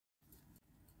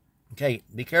Okay,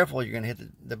 be careful. You're going to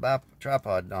hit the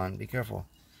tripod, Don. Be careful.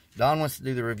 Don wants to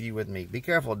do the review with me. Be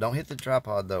careful. Don't hit the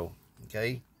tripod, though.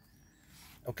 Okay?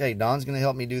 Okay, Don's going to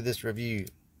help me do this review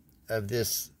of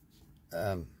this.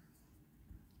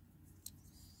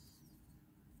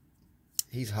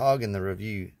 He's hogging the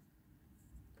review.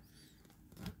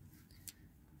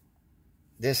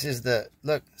 This is the...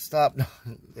 Look, stop.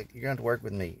 You're going to have to work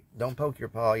with me. Don't poke your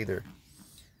paw either.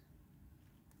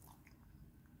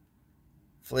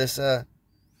 Flissa.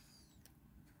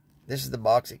 This is the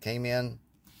box it came in.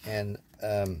 And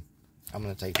I'm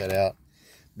going to take that out.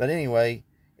 But anyway,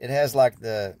 it has like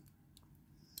the...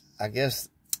 I guess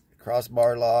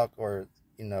crossbar lock, or,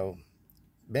 you know,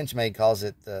 Benchmade calls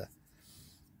it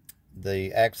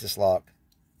the axis lock.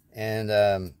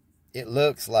 And it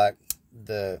looks like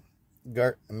the...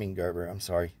 Gerber, I'm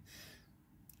sorry.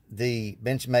 The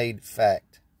Benchmade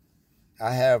Fact.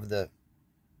 I have the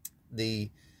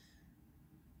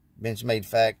Benchmade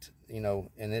Fact, you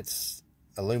know, and it's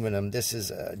aluminum. This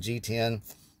is a G10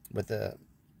 with the,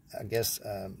 I guess,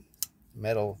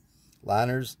 metal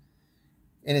liners.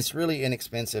 And it's really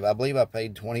inexpensive. I believe I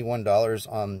paid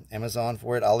 $21 on Amazon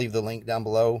for it. I'll leave the link down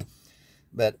below.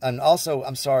 But, and also,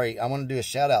 I'm sorry, I want to do a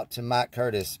shout out to Mike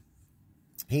Curtis.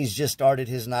 He's just started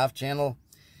his knife channel,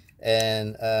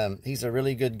 and he's a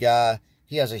really good guy.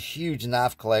 He has a huge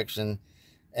knife collection,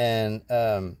 and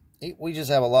we just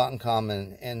have a lot in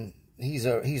common, and he's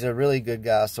a really good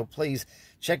guy. So please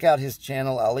check out his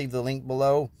channel. I'll leave the link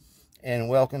below, and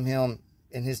welcome him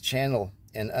in his channel.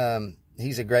 And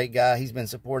he's a great guy. He's been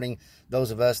supporting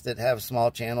those of us that have small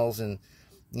channels, and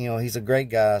you know, he's a great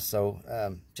guy.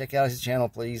 So check out his channel,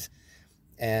 please.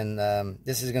 And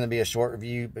this is going to be a short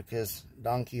review because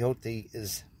Don Quixote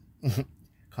is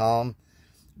calm.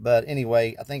 But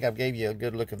anyway, I think I've gave you a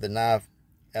good look of the knife.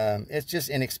 It's just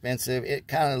inexpensive. It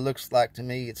kind of looks like, to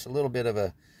me, it's a little bit of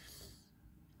a...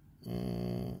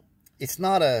 it's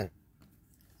not a...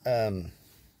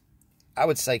 I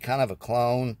would say kind of a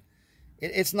clone.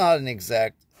 It's not an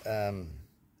exact...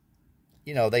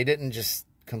 you know, they didn't just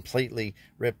completely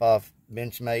rip off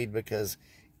Benchmade, because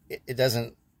it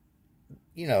doesn't...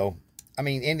 You know, I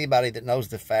mean, anybody that knows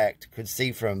the fact could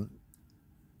see from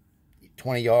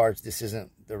 20 yards this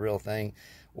isn't the real thing.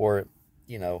 Or,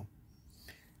 you know,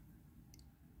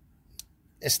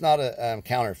 it's not a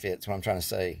counterfeit, is what I'm trying to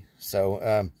say.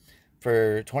 So,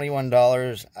 for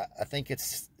 $21, I think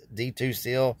it's D2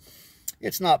 seal.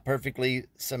 It's not perfectly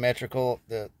symmetrical,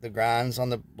 the grinds on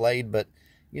the blade, but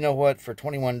you know what? For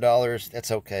 $21,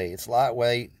 that's okay. It's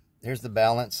lightweight. Here's the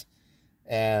balance.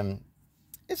 And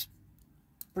it's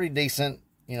pretty decent,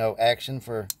 you know, action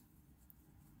for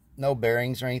no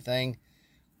bearings or anything.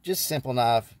 Just simple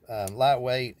knife,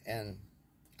 lightweight, and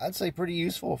I'd say pretty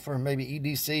useful for maybe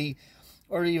EDC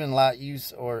or even light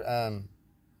use, or a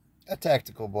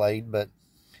tactical blade. But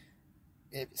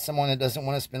if someone that doesn't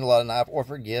want to spend a lot of knife, or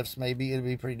for gifts, maybe it'd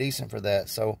be pretty decent for that.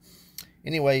 So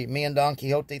anyway, me and Don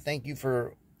Quixote, thank you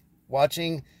for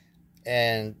watching,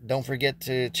 and don't forget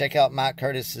to check out Mike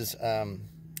Curtis's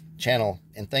channel,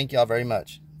 and thank y'all very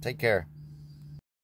much. Take care.